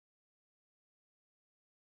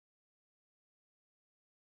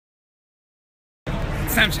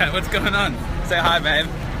Snapchat, what's going on? Say hi, babe.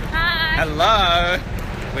 Hi. Hello.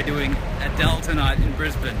 We're doing Adele tonight in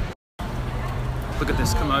Brisbane. Look at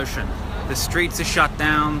this commotion. The streets are shut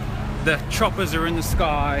down. The choppers are in the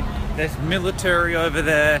sky. There's military over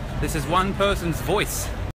there. This is one person's voice.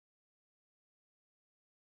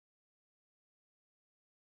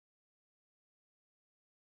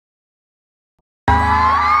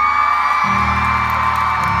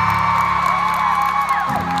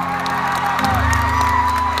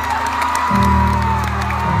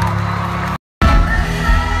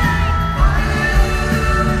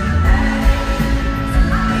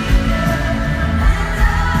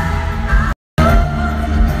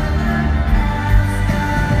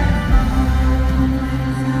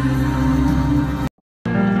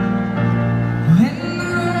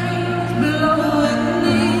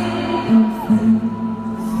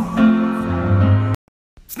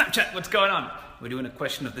 Snapchat, what's going on? We're doing a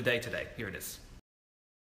question of the day today. Here it is.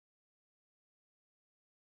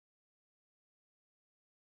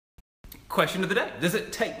 Question of the day. Does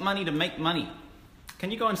it take money to make money?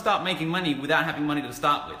 Can you go and start making money without having money to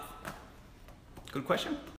start with? Good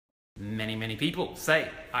question. Many people say,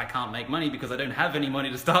 I can't make money because I don't have any money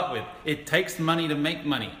to start with. It takes money to make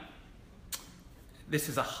money. This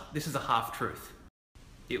is a half-truth.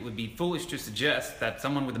 It would be foolish to suggest that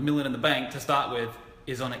someone with $1 million in the bank to start with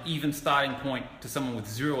is on an even starting point to someone with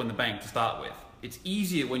 $0 in the bank to start with. It's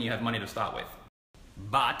easier when you have money to start with.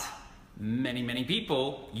 But many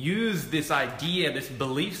people use this idea, this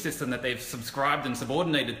belief system that they've subscribed and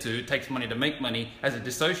subordinated to, takes money to make money, as a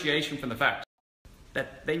dissociation from the fact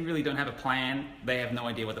that they really don't have a plan. They have no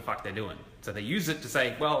idea what the fuck they're doing. So they use it to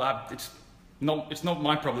say, well, it's not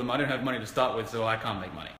my problem. I don't have money to start with, so I can't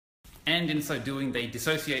make money. And in so doing, they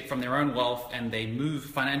dissociate from their own wealth and they move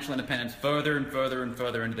financial independence further and further and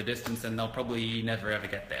further into the distance, and they'll probably never ever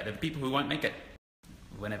get there. They're the people who won't make it.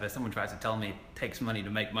 Whenever someone tries to tell me it takes money to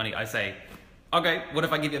make money, I say, okay, what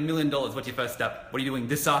if I give you $1 million? What's your first step? What are you doing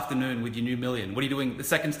this afternoon with your new million? What are you doing the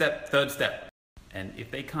second step, third step? And if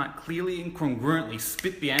they can't clearly and congruently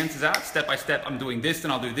spit the answers out, step by step, I'm doing this,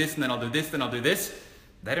 and I'll do this, and then I'll do this, then I'll do this,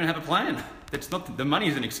 they don't have a plan. It's not, the money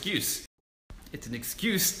is an excuse. It's an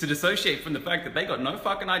excuse to dissociate from the fact that they got no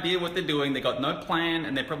fucking idea what they're doing, they got no plan,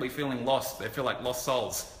 and they're probably feeling lost. They feel like lost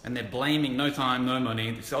souls, and they're blaming no time, no money.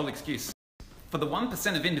 It's all excuse. For the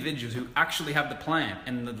 1% of individuals who actually have the plan,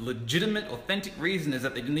 and the legitimate, authentic reason is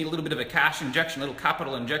that they need a little bit of a cash injection, a little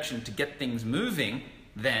capital injection to get things moving,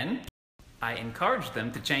 then I encourage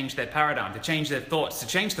them to change their paradigm, to change their thoughts, to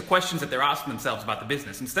change the questions that they're asking themselves about the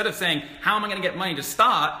business. Instead of saying, how am I going to get money to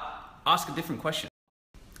start, ask a different question.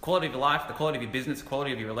 The quality of your life, the quality of your business, the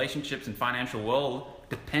quality of your relationships and financial world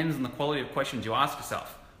depends on the quality of questions you ask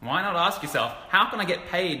yourself. Why not ask yourself, how can I get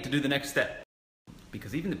paid to do the next step?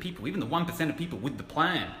 Because even the 1% of people with the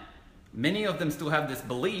plan, many of them still have this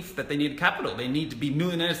belief that they need capital. They need to be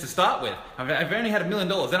millionaires to start with. If I only had $1 million,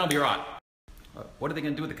 then I'll be right. What are they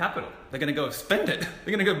going to do with the capital? They're going to go spend it.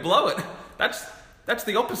 They're going to go blow it. That's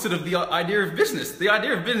the opposite of the idea of business. The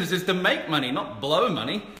idea of business is to make money, not blow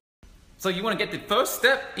money. So you want to get the first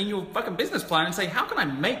step in your fucking business plan and say, how can I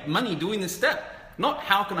make money doing this step? Not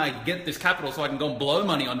how can I get this capital so I can go and blow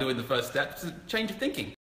money on doing the first step. It's a change of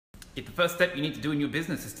thinking. If the first step you need to do in your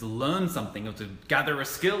business is to learn something or to gather a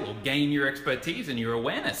skill or gain your expertise and your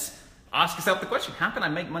awareness, ask yourself the question, how can I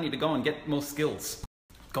make money to go and get more skills?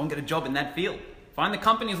 Go and get a job in that field. Find the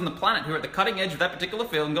companies on the planet who are at the cutting edge of that particular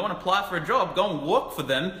field and go and apply for a job. Go and work for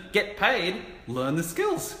them, get paid, learn the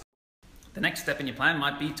skills. The next step in your plan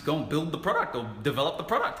might be to go and build the product or develop the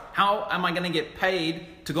product. How am I going to get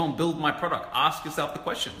paid to go and build my product? Ask yourself the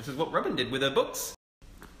question. This is what Robin did with her books.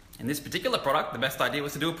 In this particular product, the best idea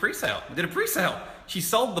was to do a pre-sale. We did a pre-sale. She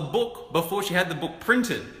sold the book before she had the book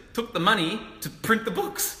printed. Took the money to print the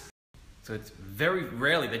books. So it's very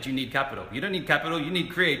rarely that you need capital. You don't need capital, you need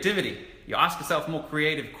creativity. You ask yourself more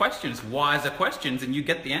creative questions, wiser questions, and you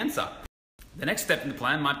get the answer. The next step in the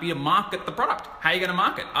plan might be to market the product. How are you going to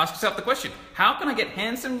market? Ask yourself the question, how can I get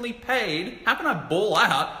handsomely paid? How can I ball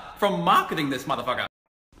out from marketing this motherfucker?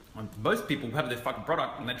 Most people who have this fucking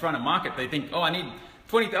product and they're trying to market, they think, oh, I need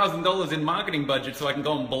 $20,000 in marketing budget so I can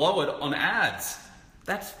go and blow it on ads.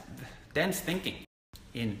 That's dense thinking.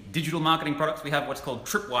 In digital marketing products, we have what's called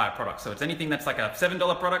tripwire products. So it's anything that's like a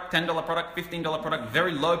 $7 product, $10 product, $15 product,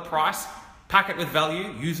 very low price, pack it with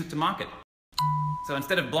value, use it to market. So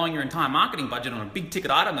instead of blowing your entire marketing budget on a big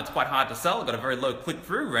ticket item that's quite hard to sell, got a very low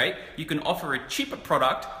click-through rate, you can offer a cheaper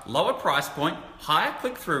product, lower price point, higher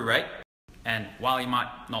click-through rate, and while you might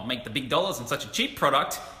not make the big dollars on such a cheap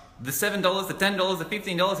product, the $7, the $10, the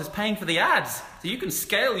 $15 is paying for the ads. So you can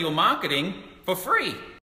scale your marketing for free.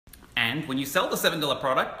 And And when you sell the $7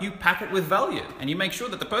 product, you pack it with value and you make sure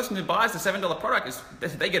that the person who buys the $7 product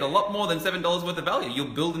they get a lot more than $7 worth of value.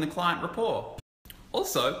 You're building the client rapport.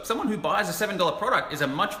 Also, someone who buys a $7 product is a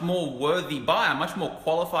much more worthy buyer, much more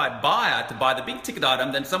qualified buyer to buy the big ticket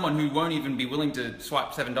item than someone who won't even be willing to swipe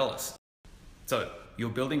 $7. So you're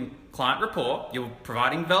building client rapport, you're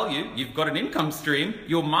providing value, you've got an income stream,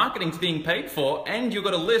 your marketing's being paid for, and you've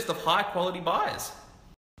got a list of high quality buyers.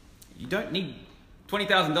 You don't need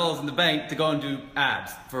 $20,000 in the bank to go and do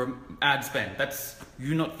ads for ad spend. That's,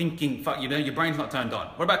 you're not thinking, your brain's not turned on.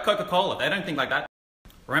 What about Coca-Cola? They don't think like that.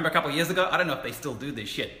 Remember a couple of years ago, I don't know if they still do this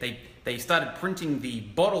shit. They started printing the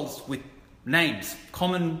bottles with names,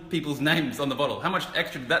 common people's names on the bottle. How much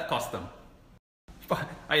extra did that cost them?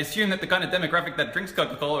 I assume that the kind of demographic that drinks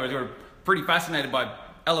Coca-Cola are pretty fascinated by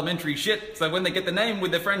elementary shit. So when they get the name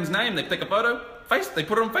with their friend's name, they take a photo, they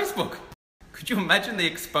put it on Facebook. Could you imagine the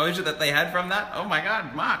exposure that they had from that? Oh my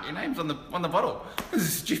God, Mark, your name's on the bottle. This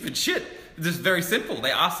is stupid shit. It's just very simple.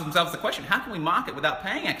 They asked themselves the question, how can we market without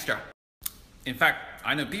paying extra? In fact,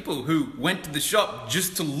 I know people who went to the shop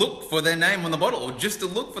just to look for their name on the bottle or just to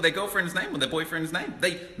look for their girlfriend's name or their boyfriend's name.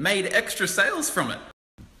 They made extra sales from it.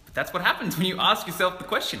 But that's what happens when you ask yourself the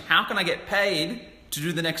question, how can I get paid to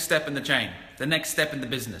do the next step in the chain, the next step in the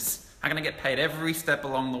business? How can I get paid every step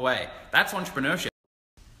along the way? That's entrepreneurship.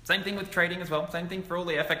 Same thing with trading as well. Same thing for all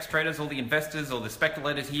the FX traders, all the investors, all the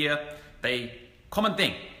speculators here. Common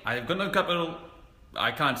thing. I've got no capital.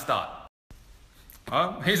 I can't start.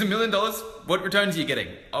 Oh, here's $1 million. What returns are you getting?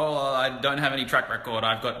 Oh, I don't have any track record.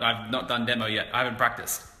 I've not done demo yet. I haven't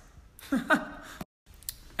practiced.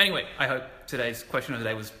 Anyway, I hope today's question of the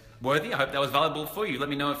day was worthy. I hope that was valuable for you. Let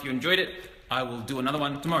me know if you enjoyed it. I will do another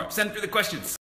one tomorrow. Send through the questions.